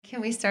Can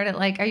we start it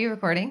like, are you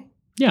recording?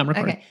 Yeah, I'm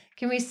recording. Okay.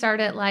 Can we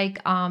start it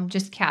like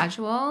just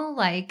casual?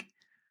 Like,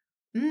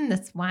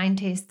 this wine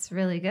tastes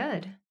really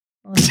good.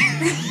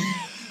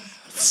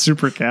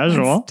 Super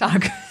casual. Let's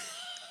talk.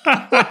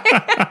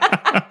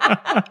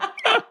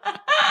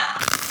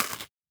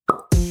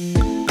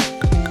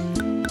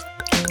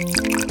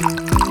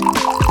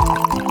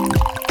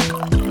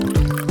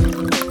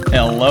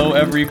 Hello,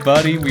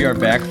 everybody. We are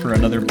back for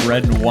another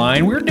Bread and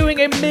Wine. We're doing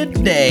a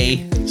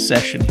midday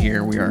session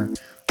here. We are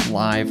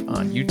live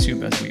on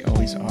YouTube, as we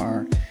always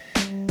are.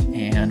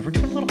 And we're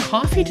doing a little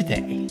coffee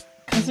today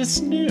because it's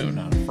noon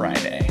on a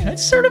Friday.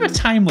 It's sort of a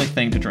timely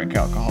thing to drink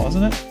alcohol,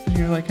 isn't it?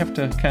 You have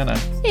to kind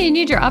of... Yeah, you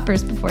need your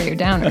uppers before your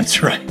downers.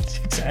 That's right.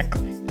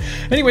 Exactly.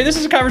 Anyway, this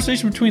is a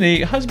conversation between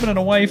a husband and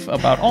a wife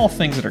about all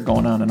things that are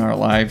going on in our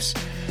lives.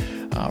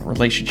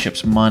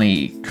 Relationships,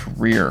 money,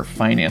 career,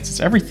 finances,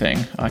 everything,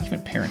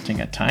 even parenting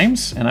at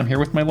times. And I'm here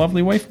with my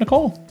lovely wife,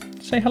 Nicole.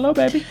 Say hello,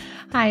 baby.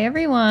 Hi,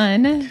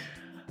 everyone.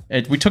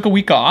 We took a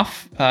week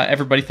off.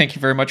 Everybody, thank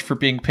you very much for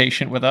being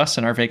patient with us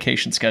and our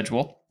vacation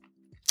schedule.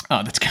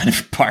 That's kind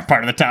of part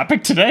of the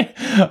topic today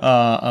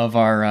of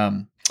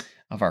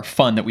our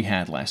fun that we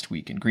had last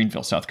week in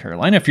Greenville, South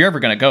Carolina. If you're ever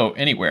going to go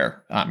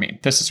anywhere, I mean,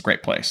 this is a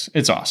great place.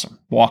 It's awesome.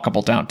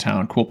 Walkable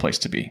downtown, cool place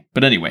to be.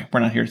 But anyway, we're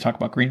not here to talk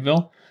about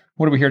Greenville.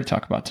 What are we here to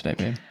talk about today,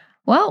 babe?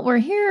 Well, we're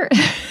here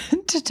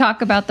to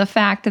talk about the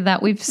fact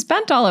that we've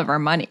spent all of our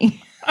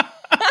money.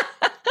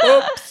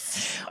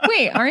 Oops.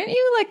 Wait, aren't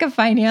you like a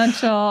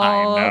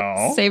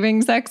financial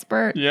savings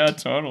expert? Yeah,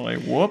 totally.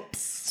 Whoops.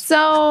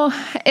 So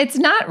it's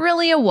not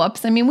really a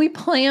whoops. I mean, we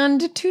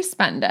planned to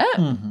spend it.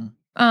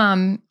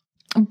 Mm-hmm.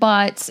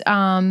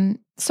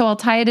 So I'll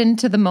tie it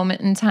into the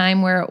moment in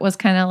time where it was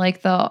kind of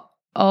like the,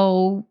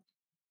 oh,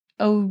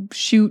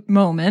 shoot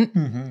moment.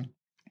 Mm-hmm.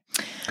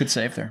 Good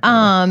save there.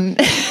 I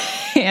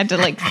had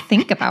to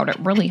think about it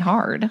really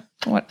hard.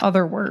 What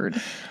other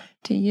word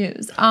to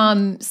use?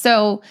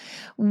 So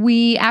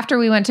after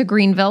we went to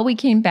Greenville, we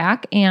came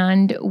back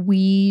and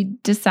we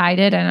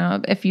decided, I don't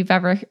know if you've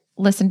ever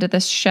listened to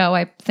this show,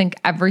 I think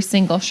every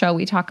single show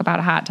we talk about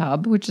a hot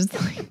tub, which is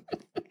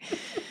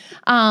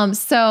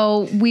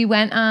so we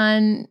went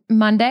on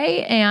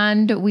Monday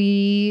and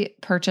we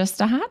purchased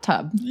a hot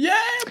tub. Yeah,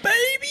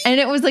 baby. And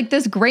it was like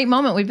this great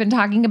moment. We've been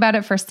talking about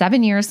it for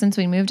 7 years since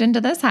we moved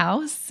into this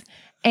house.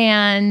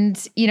 And,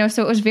 so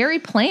it was very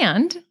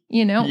planned.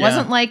 It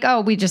wasn't like,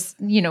 we just,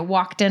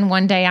 walked in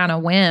one day on a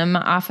whim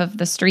off of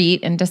the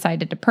street and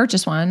decided to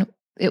purchase one.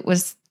 It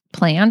was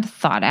planned,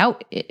 thought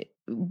out.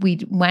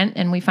 We went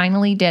and we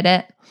finally did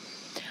it.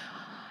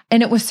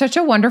 And it was such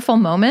a wonderful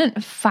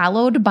moment,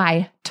 followed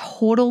by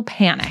total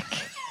panic,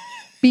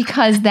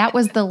 because that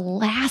was the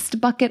last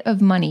bucket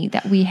of money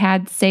that we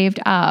had saved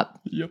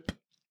up. Yep.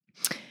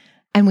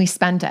 And we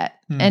spent it.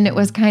 Mm-hmm. And it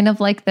was kind of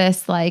like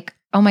this,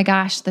 oh my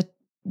gosh,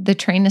 the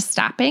train is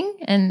stopping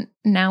and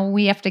now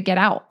we have to get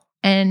out.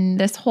 And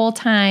this whole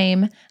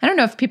time, I don't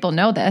know if people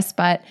know this,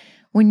 but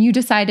when you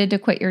decided to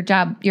quit your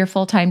job, your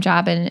full-time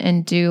job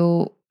and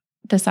do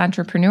this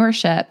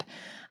entrepreneurship,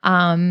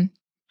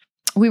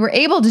 we were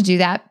able to do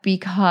that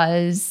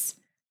because,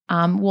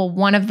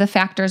 one of the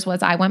factors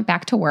was I went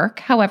back to work.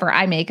 However,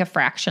 I make a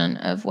fraction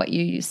of what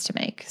you used to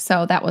make.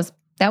 So that was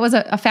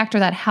a factor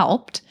that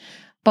helped,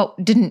 but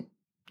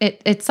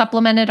it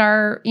supplemented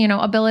our,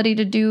 ability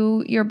to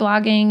do your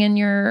blogging and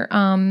your,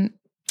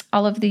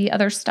 all of the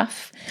other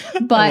stuff.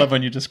 But I love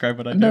when you describe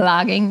what I do.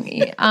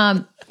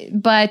 Blogging.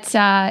 But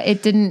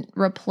it didn't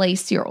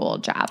replace your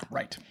old job.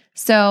 Right.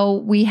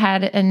 So we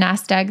had a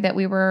nest egg that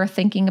we were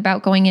thinking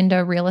about going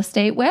into real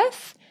estate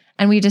with,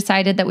 and we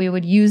decided that we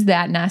would use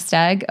that nest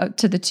egg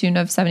to the tune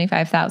of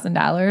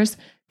 $75,000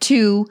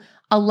 to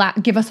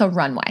give us a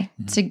runway,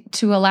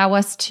 to allow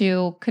us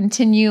to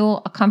continue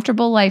a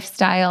comfortable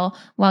lifestyle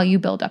while you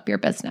build up your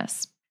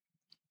business.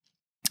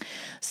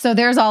 So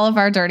there's all of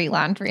our dirty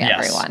laundry, yes.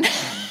 Everyone.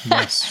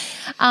 Yes.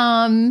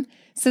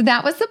 So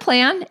that was the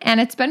plan, and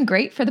it's been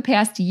great for the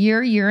past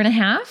year and a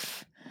half.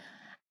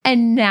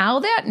 And now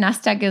that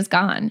nest egg is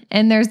gone,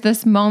 and there's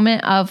this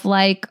moment of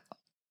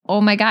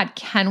oh my God,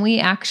 can we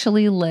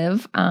actually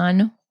live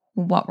on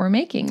what we're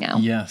making now?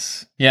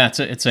 Yes. Yeah, it's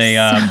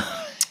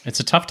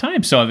a tough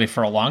time. So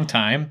for a long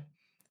time,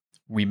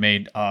 we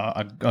made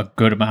a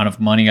good amount of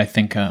money. I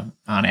think on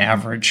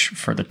average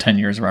for the 10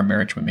 years of our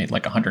marriage, we made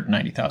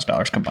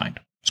 $190,000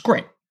 combined. It's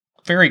great.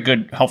 Very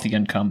good, healthy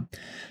income.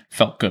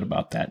 Felt good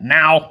about that.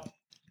 Now,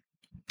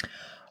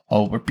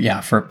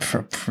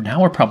 for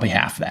now, we're probably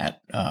half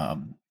that.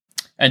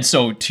 And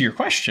so to your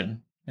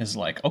question is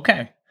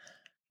okay,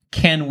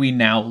 can we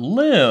now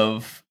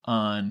live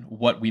on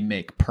what we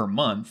make per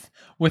month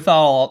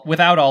without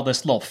all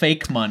this little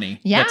fake money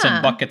that's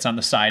in buckets on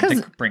the side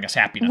to bring us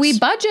happiness? We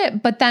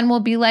budget, but then we'll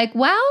be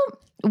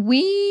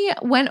we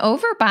went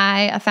over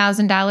by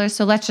 $1,000,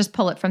 so let's just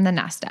pull it from the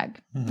nest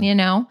egg,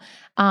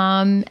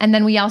 And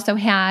then we also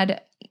had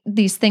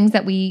these things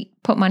that we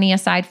put money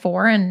aside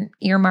for and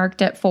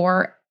earmarked it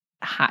for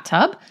a hot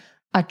tub,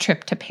 a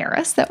trip to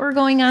Paris that we're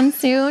going on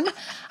soon,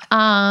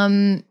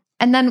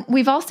 And then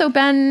we've also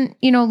been,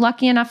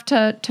 lucky enough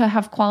to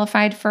have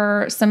qualified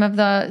for some of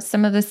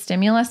the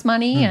stimulus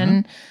money,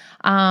 and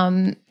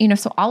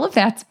so all of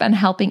that's been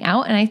helping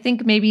out. And I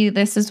think maybe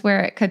this is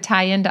where it could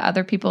tie into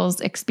other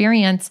people's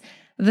experience.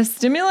 The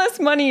stimulus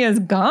money is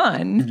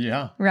gone.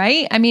 Yeah.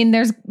 Right? I mean,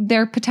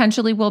 there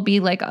potentially will be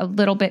like a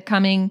little bit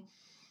coming.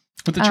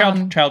 But the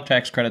child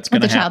tax credit's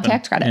going to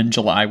happen in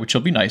July, which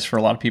will be nice for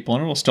a lot of people,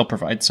 and it'll still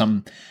provide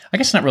some, I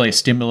guess not really a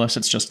stimulus,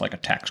 it's just like a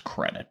tax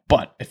credit,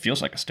 but it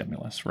feels like a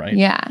stimulus, right?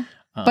 Yeah.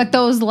 But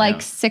those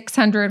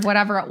 600,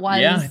 whatever it was.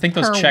 Yeah, I think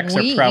those checks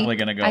are probably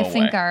going to go away. I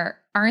think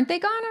aren't they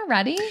gone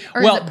already?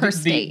 Or is it per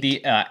state?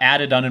 The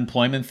added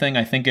unemployment thing,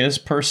 I think, is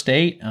per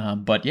state.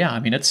 But yeah, I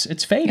mean,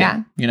 it's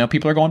fading. Yeah.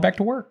 People are going back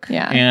to work.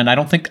 Yeah. And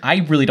I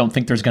really don't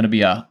think there's going to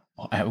be a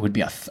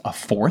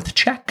fourth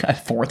check, a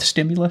fourth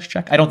stimulus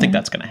check. I don't think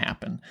that's going to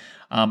happen.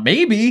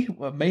 Maybe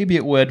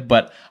it would,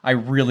 but I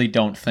really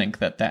don't think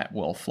that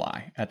will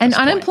fly at this And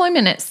point.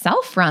 Unemployment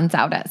itself runs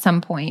out at some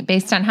point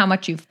based on how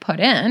much you've put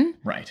in.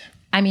 Right.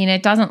 I mean,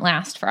 it doesn't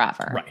last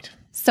forever. Right.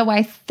 So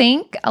I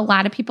think a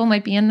lot of people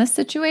might be in this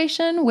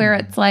situation where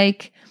it's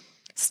like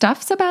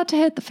stuff's about to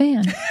hit the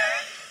fan.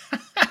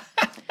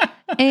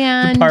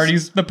 And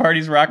the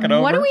party's rocking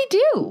over. What do we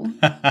do?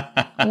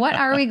 What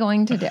are we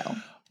going to do?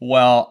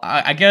 Well,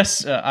 I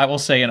guess I will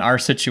say in our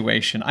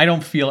situation, I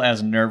don't feel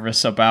as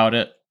nervous about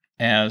it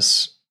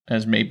as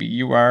maybe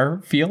you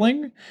are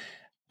feeling.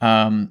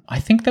 I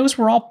think those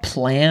were all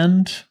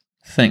planned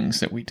things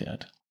that we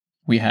did.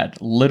 We had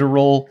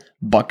digital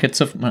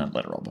buckets of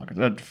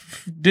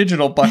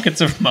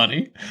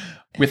money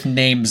with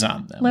names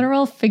on them.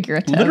 Literal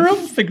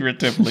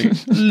figuratively.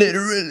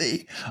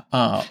 Literally.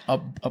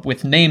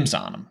 With names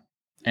on them.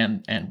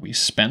 And we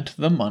spent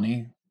the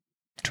money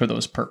to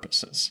those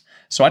purposes.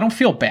 So I don't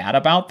feel bad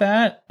about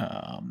that.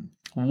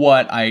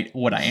 What I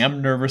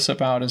am nervous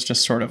about is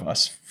just sort of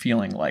us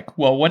feeling like,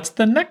 well, what's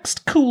the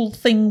next cool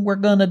thing we're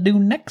going to do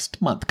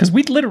next month? Because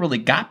we literally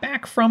got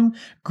back from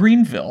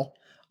Greenville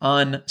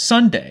on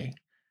Sunday,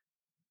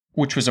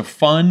 which was a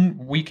fun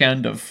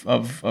weekend of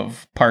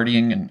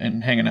partying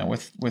and hanging out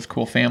with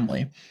cool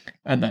family.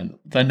 And then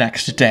the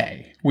next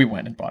day we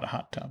went and bought a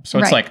hot tub. So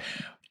it's like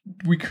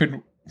we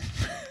could...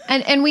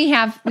 And we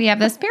have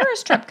this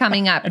Paris trip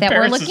coming up that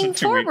we're looking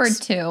forward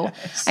to.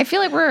 Yes. I feel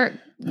like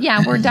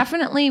we're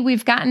definitely,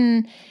 we've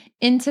gotten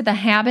into the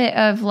habit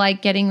of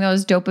like getting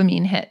those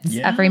dopamine hits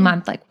every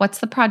month. Like, what's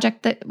the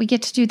project that we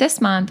get to do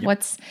this month?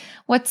 Yep.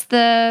 What's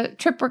the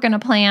trip we're going to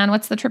plan?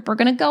 What's the trip we're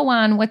going to go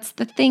on? What's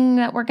the thing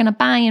that we're going to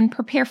buy and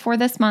prepare for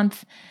this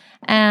month?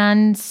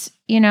 And,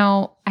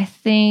 I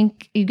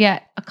think you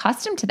get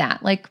accustomed to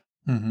that. Like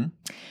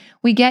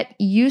we get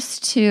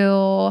used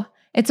to,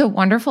 it's a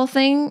wonderful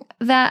thing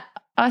that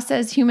us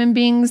as human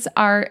beings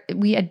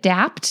we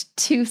adapt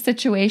to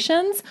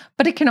situations,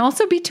 but it can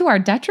also be to our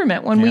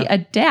detriment when we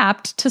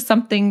adapt to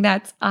something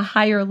that's a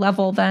higher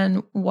level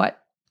than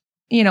what,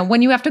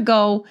 when you have to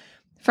go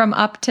from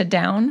up to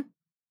down,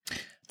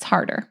 it's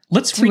harder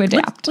to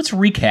adapt. Let's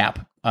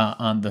recap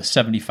on the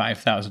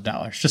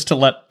 $75,000 just to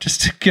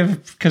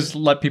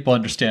let people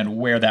understand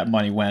where that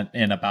money went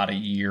in about a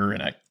year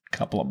and a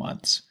couple of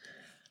months.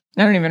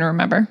 I don't even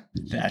remember.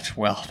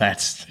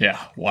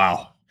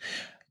 Wow.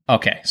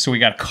 Okay, so we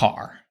got a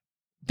car.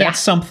 That's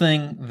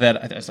something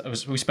that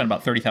we spent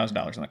about $30,000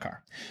 on the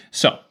car.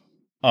 So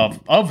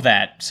of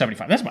that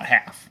 75, that's about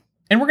half.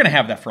 And we're going to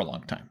have that for a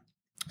long time.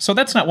 So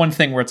that's not one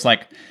thing where it's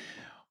like,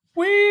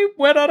 we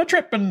went on a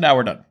trip and now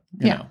we're done.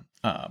 You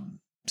know?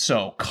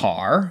 So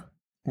car,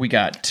 we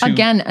got two.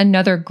 Again,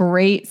 another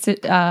great,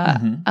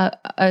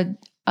 a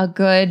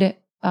good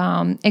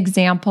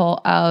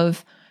example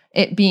of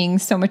it being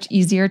so much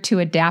easier to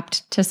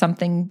adapt to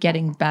something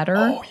getting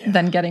better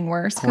than getting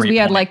worse. Because we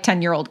had like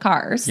 10-year-old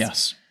cars.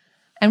 Yes.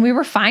 And we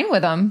were fine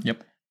with them.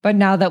 Yep. But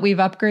now that we've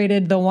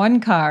upgraded the one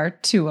car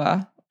to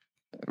a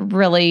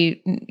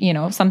really,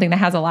 something that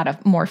has a lot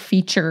of more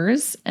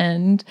features,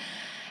 and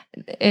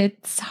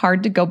it's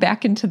hard to go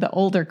back into the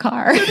older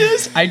car. It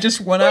is. I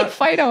just went out.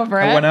 Fight over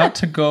it. I went out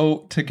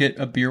to get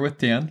a beer with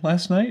Dan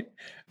last night.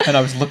 And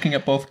I was looking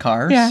at both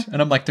cars,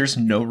 and I'm like, there's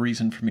no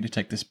reason for me to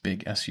take this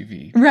big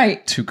SUV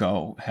to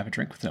go have a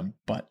drink with him.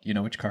 But you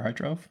know which car I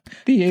drove?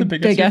 The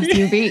big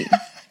SUV.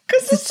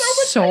 Because it's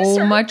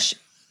so much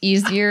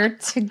easier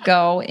to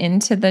go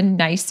into the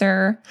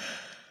nicer,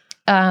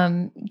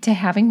 to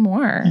having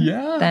more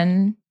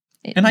than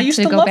and I used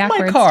to love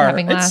my car.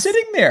 It's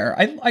sitting there.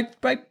 I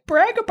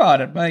brag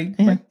about it.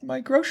 My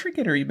grocery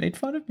getter, he made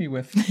fun of me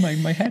with my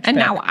hatchback. And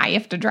now I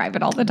have to drive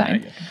it all the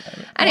time.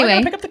 Anyway,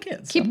 I pick up the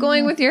kids. Keep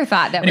going with your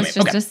thought. That was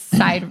just a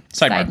side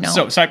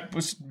note.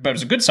 But it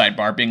was a good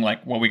sidebar being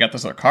like, well, we got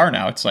this other car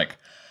now. It's like,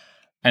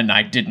 and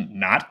I didn't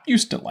not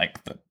used to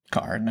like the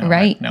car. Now,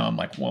 now I'm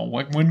like, well,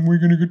 when are we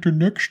going to get the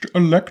next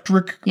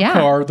electric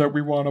car that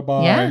we want to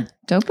buy? Yeah,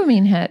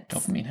 dopamine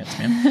hits,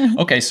 man.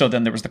 Okay, so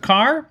then there was the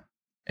car.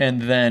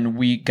 And then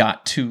we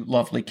got two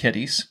lovely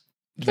kitties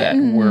that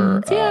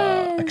were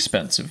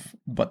expensive,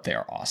 but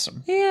they're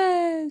awesome.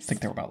 Yes. I think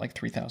they were about like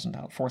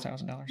 $3,000,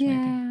 $4,000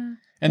 maybe.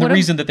 And the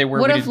reason that they were,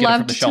 we would didn't have get it from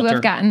loved the to shelter.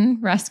 have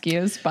gotten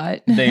rescues,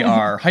 but They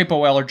are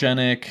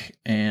hypoallergenic,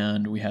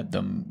 and we had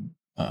them.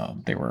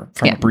 They were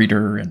from a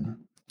breeder, and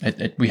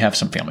we have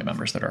some family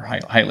members that are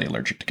highly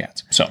allergic to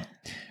cats. So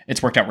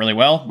it's worked out really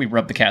well. We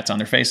rub the cats on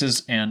their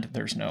faces, and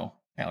there's no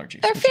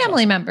allergies. they're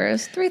family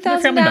members.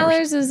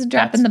 $3,000 is a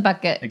drop in the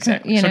bucket.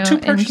 Exactly. So 2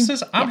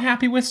 purchases I'm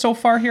happy with so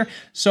far here.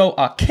 So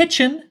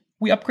kitchen,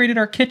 we upgraded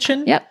our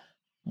kitchen. Yep.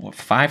 What,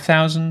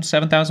 $5,000,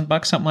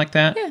 $7,000, something like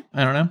that. Yeah.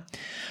 I don't know.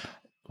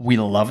 We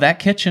love that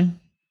kitchen.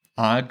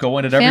 I go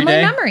in it every day.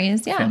 Family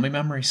memories. Yeah. Family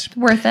memories.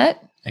 Worth it.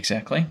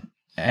 Exactly.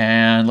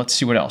 And let's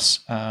see what else.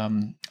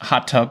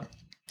 Hot tub.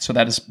 So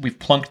that is, we've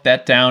plunked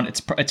that down.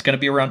 It's going to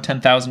be around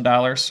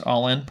 $10,000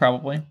 all in,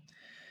 probably.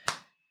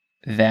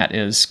 That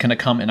is going to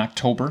come in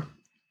October.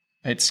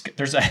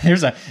 There's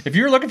a if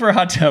you're looking for a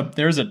hot tub,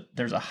 there's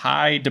a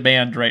high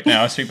demand right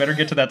now, so you better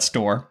get to that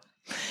store.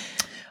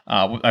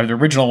 The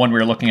original one we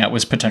were looking at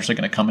was potentially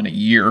going to come in a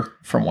year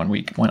from when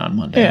we went on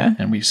Monday,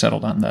 and we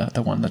settled on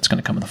the one that's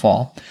going to come in the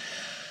fall.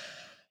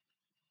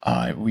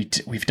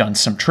 We've done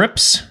some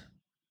trips,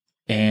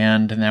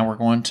 and now we're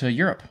going to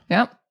Europe.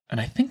 Yep. And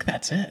I think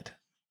that's it.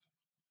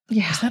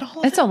 Yeah. Is that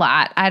all? It's a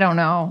lot. I don't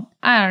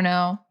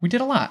know. We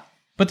did a lot.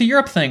 But the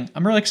Europe thing,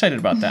 I'm really excited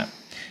about that.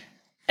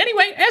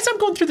 Anyway, as I'm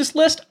going through this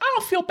list, I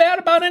don't feel bad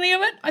about any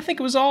of it. I think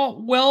it was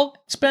all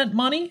well-spent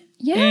money.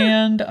 Yeah.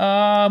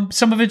 And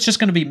some of it's just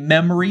going to be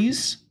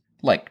memories,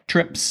 like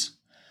trips.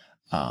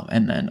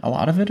 And then a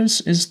lot of it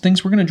is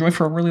things we're going to enjoy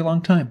for a really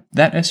long time.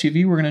 That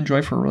SUV we're going to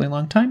enjoy for a really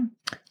long time.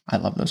 I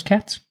love those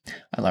cats.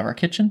 I love our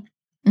kitchen.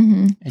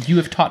 Mm-hmm. And you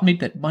have taught me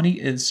that money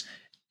is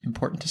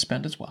important to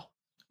spend as well.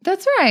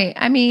 That's right.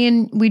 I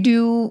mean, we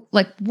do,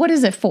 like, what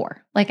is it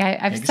for? Like,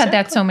 I've said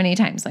that so many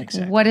times. Like,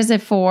 what is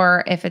it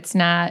for if it's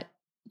not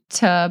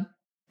to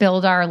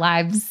build our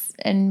lives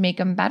and make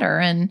them better?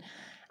 And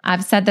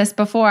I've said this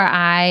before.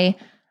 I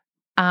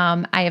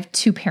have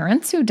 2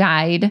 parents who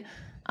died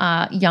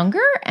younger.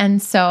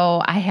 And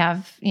so I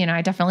have,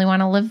 I definitely want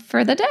to live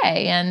for the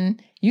day.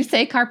 And you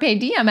say carpe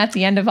diem at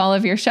the end of all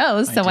of your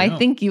shows. So I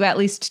think you at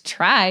least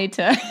try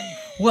to.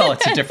 Well,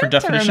 it's a different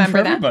definition for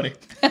everybody.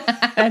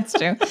 That's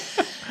true.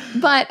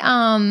 But,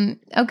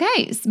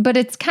 okay. But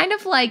it's kind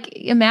of like,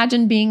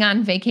 imagine being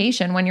on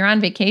vacation. When you're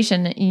on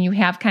vacation and you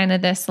have kind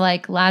of this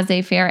like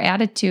laissez-faire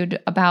attitude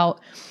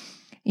about,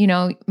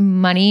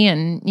 money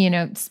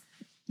and,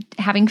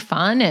 having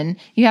fun, and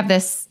you have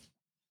this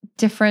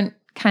different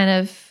kind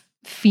of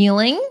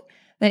feeling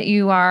that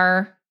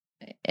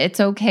it's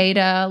okay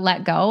to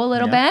let go a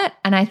little bit.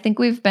 And I think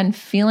we've been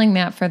feeling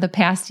that for the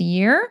past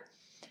year.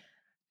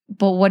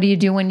 But what do you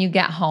do when you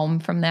get home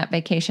from that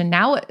vacation?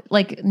 Now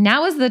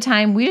is the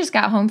time. We just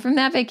got home from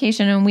that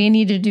vacation and we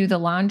need to do the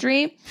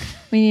laundry.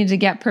 We need to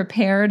get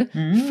prepared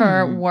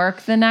for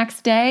work the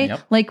next day.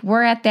 Yep. Like,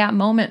 we're at that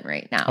moment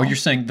right now. Oh, you're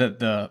saying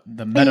the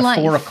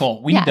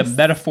metaphorical. We need to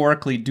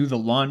metaphorically do the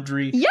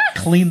laundry,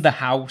 clean the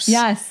house.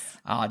 Yes.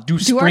 Do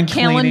spring our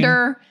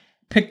calendar. Cleaning,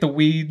 pick the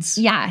weeds.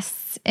 Yes.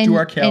 And, do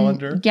our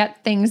calendar. And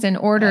get things in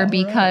order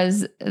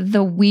because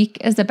the week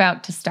is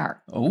about to start.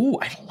 Oh,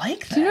 I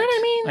like that. Do you know what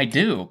I mean? I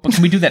do. But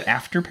can we do that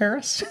after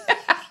Paris?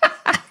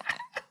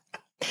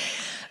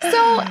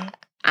 So,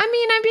 I'm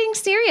being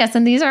serious.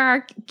 And these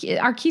are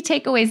our key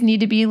takeaways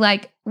need to be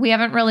like, we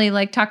haven't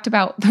really talked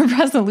about the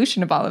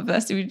resolution of all of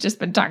this. We've just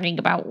been talking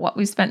about what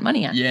we spent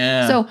money on.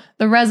 Yeah. So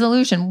the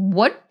resolution,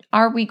 what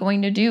are we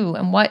going to do?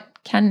 And what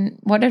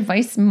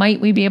advice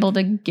might we be able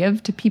to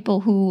give to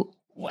people who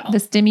the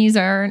stimmies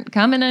aren't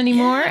coming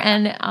anymore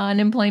and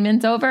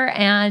unemployment's over?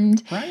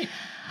 And right.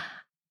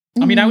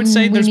 I mean, I would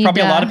say there's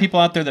probably a lot of people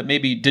out there that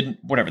maybe they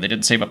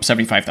didn't save up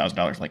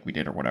 $75,000 like we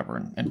did or whatever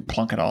and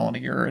plunk it all in a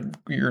year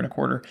and a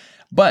quarter.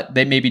 But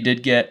they maybe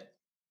did get,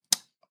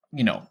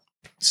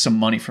 some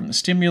money from the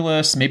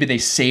stimulus. Maybe they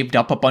saved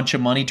up a bunch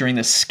of money during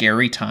this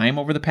scary time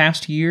over the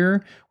past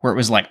year where it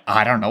was like,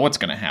 I don't know what's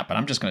going to happen.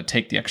 I'm just going to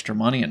take the extra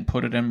money and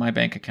put it in my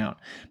bank account.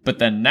 But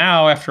then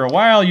now, after a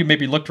while, you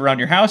maybe looked around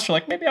your house. You're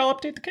like, maybe I'll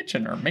update the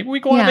kitchen, or maybe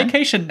we go on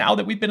vacation now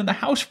that we've been in the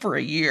house for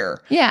a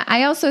year. Yeah.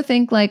 I also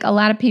think a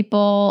lot of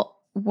people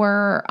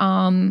were,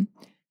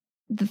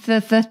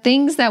 the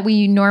things that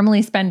we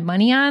normally spend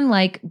money on,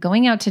 like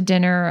going out to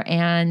dinner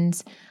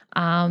and,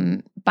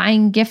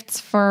 buying gifts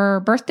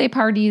for birthday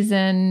parties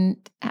and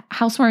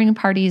housewarming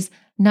parties,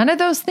 none of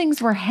those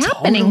things were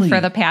happening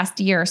for the past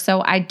year.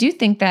 So I do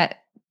think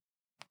that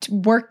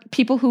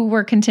people who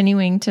were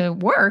continuing to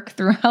work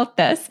throughout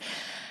this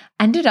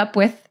ended up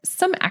with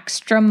some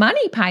extra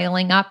money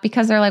piling up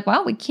because they're like,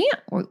 well, we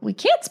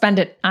can't spend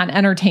it on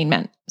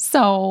entertainment.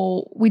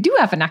 So we do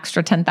have an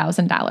extra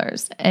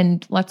 $10,000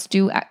 and let's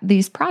do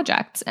these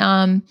projects.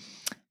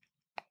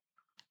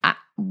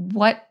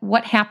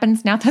 What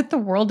happens now that the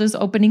world is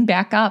opening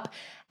back up?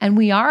 And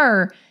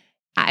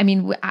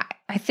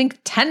I think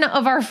 10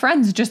 of our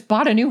friends just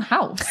bought a new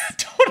house.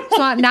 Totally.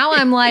 So now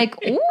I'm like,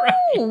 ooh,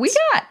 we've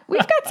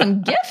got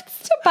some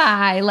gifts to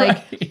buy.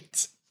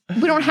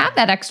 We don't have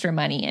that extra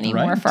money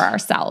anymore for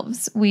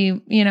ourselves.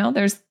 Well,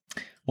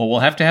 Well, we'll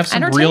have to have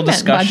some real Entertainment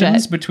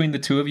discussions budget. between the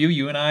two of you.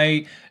 You and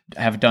I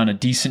have done a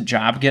decent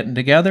job getting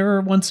together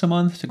once a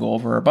month to go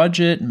over our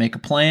budget and make a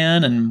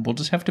plan, and we'll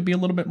just have to be a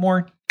little bit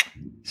more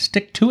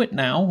stick to it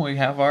now. We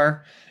have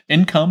our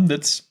income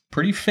that's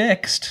pretty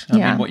fixed. I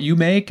mean, what you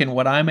make and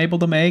what I'm able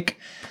to make.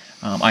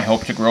 I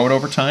hope to grow it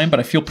over time,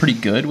 but I feel pretty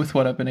good with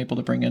what I've been able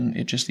to bring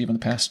in just even the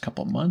past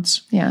couple of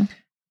months. Yeah.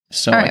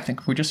 So I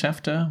think we just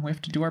have to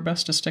do our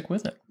best to stick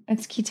with it.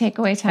 It's key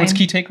takeaway time. It's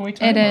key takeaway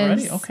time It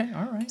already? is. Okay,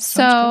 all right.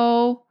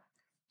 So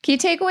key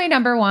takeaway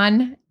number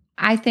 1,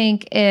 I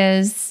think,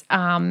 is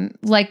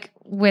like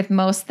with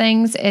most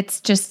things,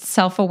 it's just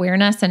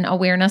self-awareness and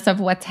awareness of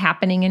what's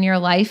happening in your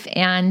life.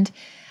 And,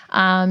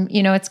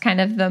 it's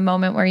kind of the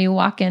moment where you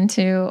walk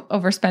into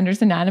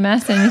Overspenders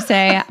Anonymous and you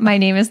say, my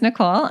name is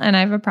Nicole and I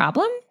have a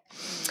problem.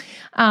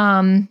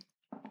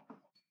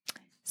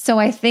 So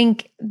I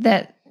think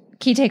that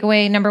key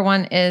takeaway number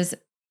 1 is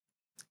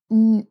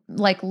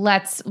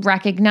let's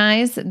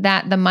recognize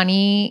that the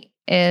money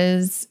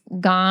is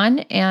gone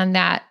and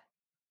that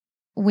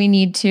we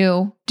need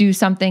to do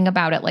something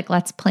about it. Like,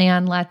 let's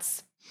plan,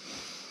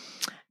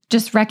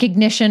 just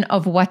recognition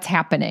of what's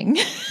happening.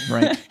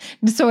 Right.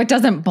 So it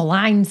doesn't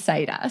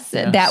blindside us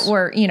that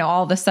we're,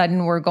 all of a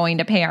sudden we're going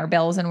to pay our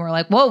bills and we're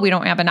like, whoa, we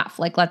don't have enough.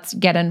 Like, let's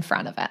get in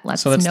front of it.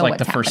 Let's so that's know like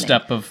what's the first happening.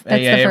 step of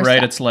That's AA, the first right?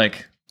 step. It's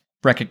like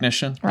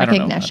recognition.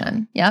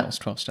 Recognition. Yep. Those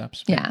 12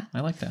 steps. Yeah.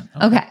 I like that.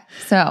 Okay.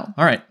 So.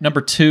 All right.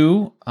 Number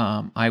 2,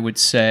 I would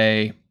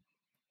say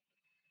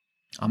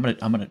I'm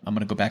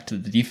gonna go back to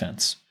the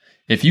defense.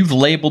 If you've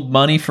labeled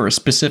money for a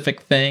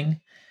specific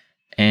thing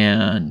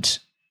and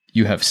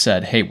you have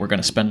said, hey, we're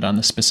going to spend it on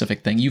this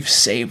specific thing, you've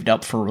saved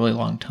up for a really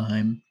long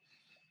time,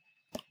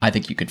 I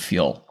think you could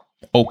feel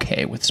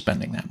okay with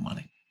spending that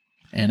money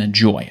and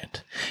enjoy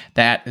it.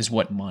 That is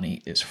what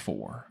money is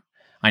for.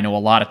 I know a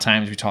lot of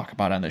times we talk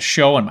about on this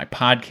show and my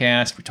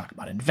podcast, we talk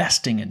about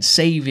investing and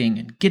saving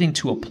and getting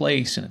to a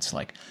place, and it's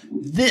like,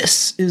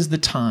 this is the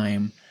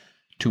time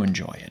to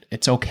enjoy it.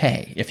 It's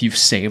okay. If you've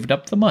saved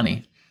up the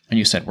money and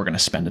you said, we're going to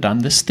spend it on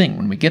this thing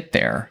when we get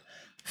there,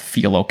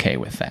 feel okay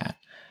with that.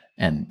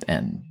 And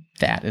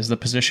that is the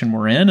position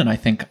we're in. And I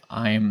think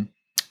I'm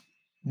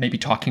maybe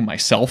talking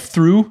myself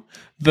through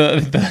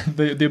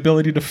the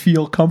ability to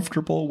feel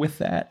comfortable with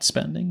that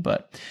spending.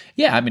 But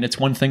yeah, I mean, it's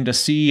one thing to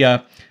see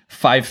a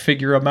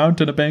 5-figure amount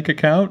in a bank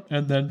account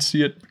and then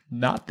see it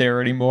not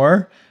there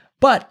anymore.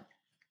 But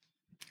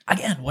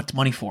again, what's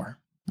money for,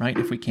 right?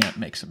 If we can't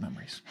make some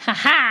memories.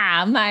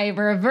 Haha, my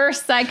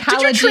reverse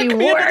psychology Did you trick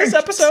me into this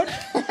episode?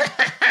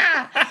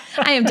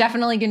 I am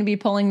definitely going to be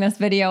pulling this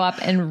video up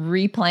and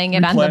replaying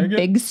it on the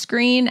big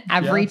screen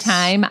every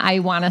time I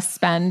want to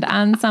spend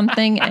on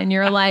something. And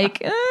you're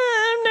like, I'm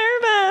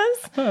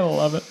nervous. I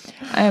love it.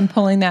 I am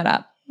pulling that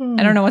up.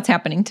 I don't know what's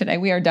happening today.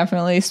 We are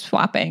definitely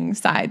swapping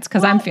sides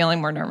because I'm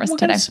feeling more nervous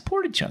today. We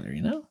support each other,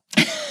 I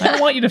don't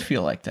want you to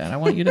feel like that. I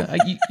want you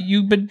to.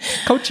 You've been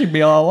coaching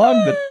me all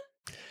along that.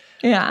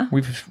 Yeah,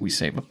 we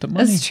save up the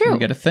money. It's true. We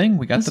get a thing.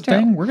 We got It's the true.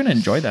 thing. We're gonna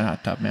enjoy that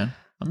hot tub, man.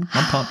 I'm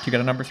pumped. You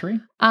got a number 3?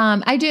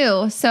 I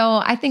do.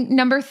 So I think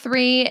number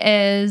 3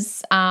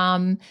 is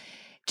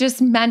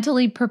just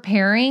mentally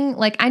preparing.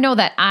 Like, I know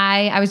that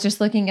I was just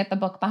looking at the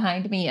book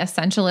behind me,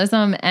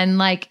 Essentialism, and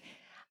like,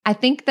 I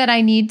think that I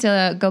need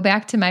to go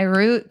back to my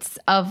roots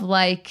of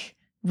like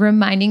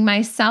reminding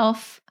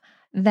myself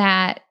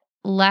that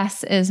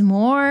less is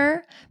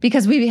more,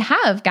 because we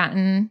have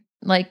gotten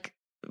like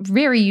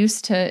very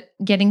used to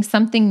getting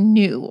something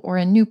new or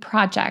a new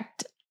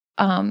project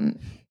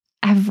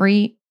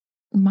every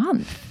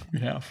month.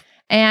 Yeah.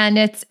 And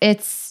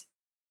it's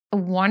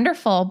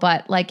wonderful,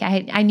 but like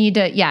I need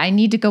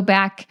to go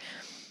back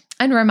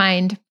and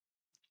remind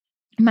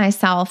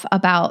myself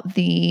about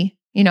the,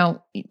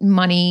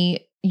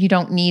 money. You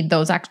don't need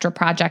those extra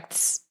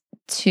projects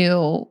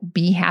to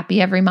be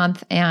happy every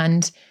month.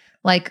 And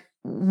like,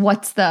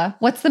 what's the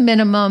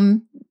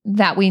minimum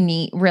that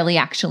we really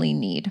actually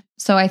need?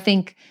 So I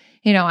think,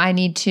 I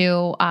need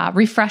to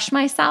refresh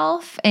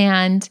myself,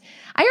 and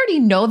I already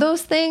know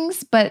those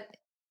things, but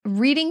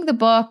reading the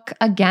book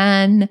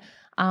again,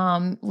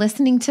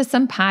 listening to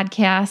some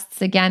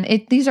podcasts again,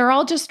 these are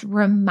all just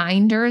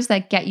reminders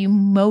that get you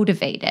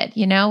motivated.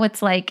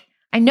 It's like,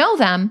 I know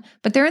them,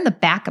 but they're in the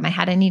back of my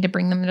head. I need to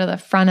bring them to the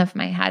front of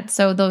my head.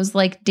 So those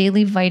like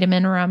daily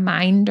vitamin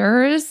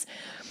reminders,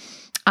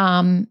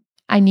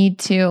 I need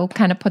to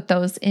kind of put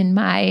those in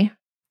my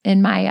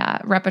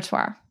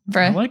repertoire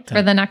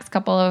for the next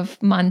couple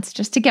of months,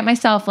 just to get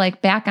myself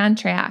like back on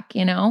track.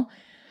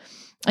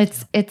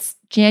 It's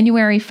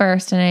January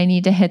 1st and I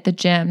need to hit the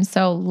gym.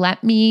 So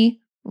let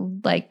me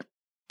like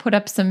put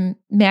up some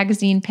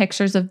magazine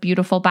pictures of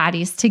beautiful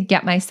bodies to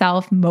get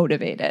myself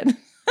motivated.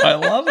 I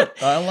love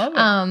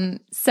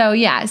it. So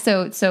yeah,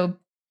 so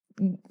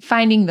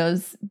finding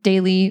those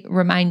daily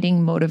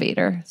reminding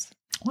motivators,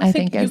 well, I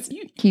think is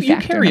key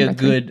factor.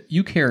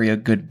 You carry a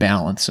good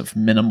balance of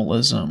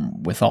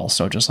minimalism with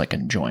also just like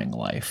enjoying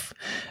life,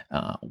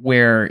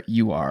 where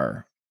you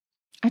are.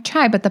 I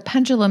try, but the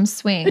pendulum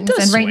swings,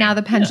 and right now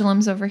the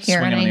pendulum's over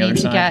here, and I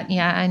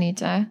need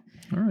to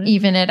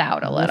even it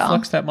out a little.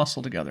 Flex that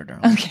muscle together,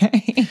 darling.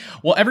 Okay.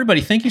 Well,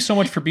 everybody, thank you so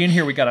much for being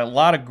here. We got a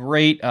lot of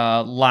great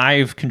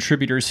live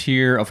contributors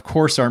here. Of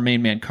course, our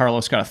main man,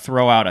 Carlos, got to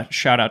throw out a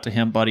shout out to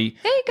him, buddy.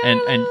 Hey,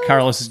 Carlos. And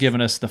Carlos has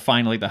given us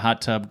finally the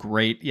hot tub.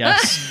 Great.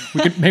 Yes.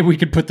 Maybe we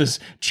could put this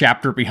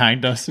chapter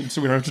behind us and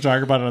so we don't have to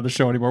talk about it on the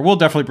show anymore. We'll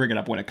definitely bring it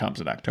up when it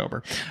comes in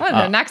October. Well,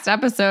 the next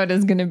episode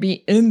is going to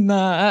be in the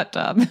hot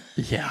tub.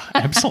 Yeah,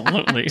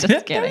 absolutely.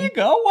 Just kidding. There you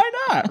go. Why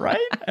not? Right?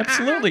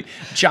 Absolutely.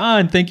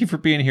 John, thank you for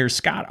being here.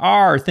 Scott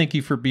R., thank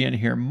you for being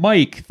here.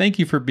 Mike, thank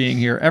you for being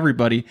here.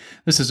 Everybody,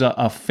 this is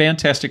a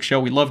fantastic show.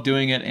 We love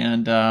doing it,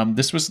 and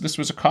this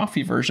was a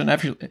coffee version.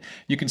 Actually,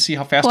 you can see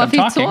how fast Fluffy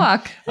I'm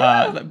talking.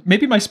 Talk.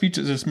 Maybe my speech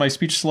is my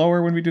speech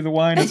slower when we do the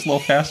wine. It's a little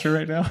faster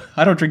right now.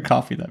 I don't drink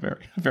coffee that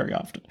very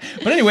often.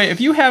 But anyway,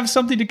 if you have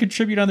something to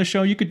contribute on the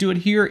show, you could do it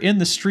here in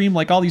the stream,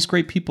 like all these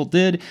great people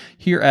did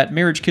here at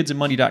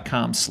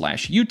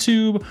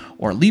marriagekidsandmoney.com/YouTube,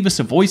 or leave us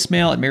a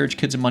voicemail at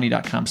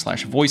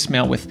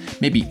marriagekidsandmoney.com/voicemail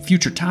with maybe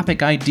future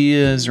topic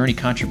ideas or any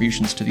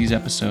contributions to these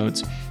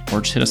episodes,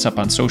 or just hit us up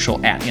on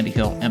social at Andy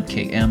Hill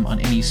MKM on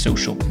any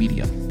social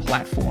media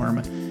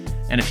platform.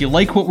 And if you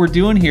like what we're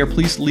doing here,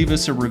 please leave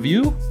us a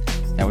review.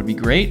 That would be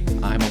great.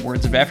 I'm a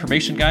words of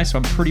affirmation guy, so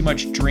I'm pretty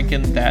much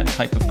drinking that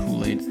type of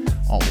Kool-Aid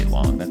all day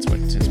long. That's what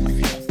is my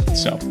feel.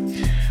 So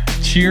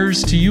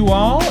cheers to you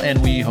all,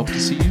 and we hope to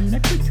see you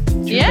next week.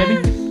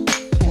 Cheers, baby.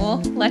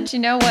 We'll let you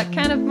know what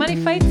kind of money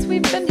fights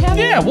we've been having.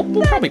 Yeah,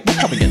 we'll probably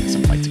get into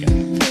some fights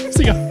again.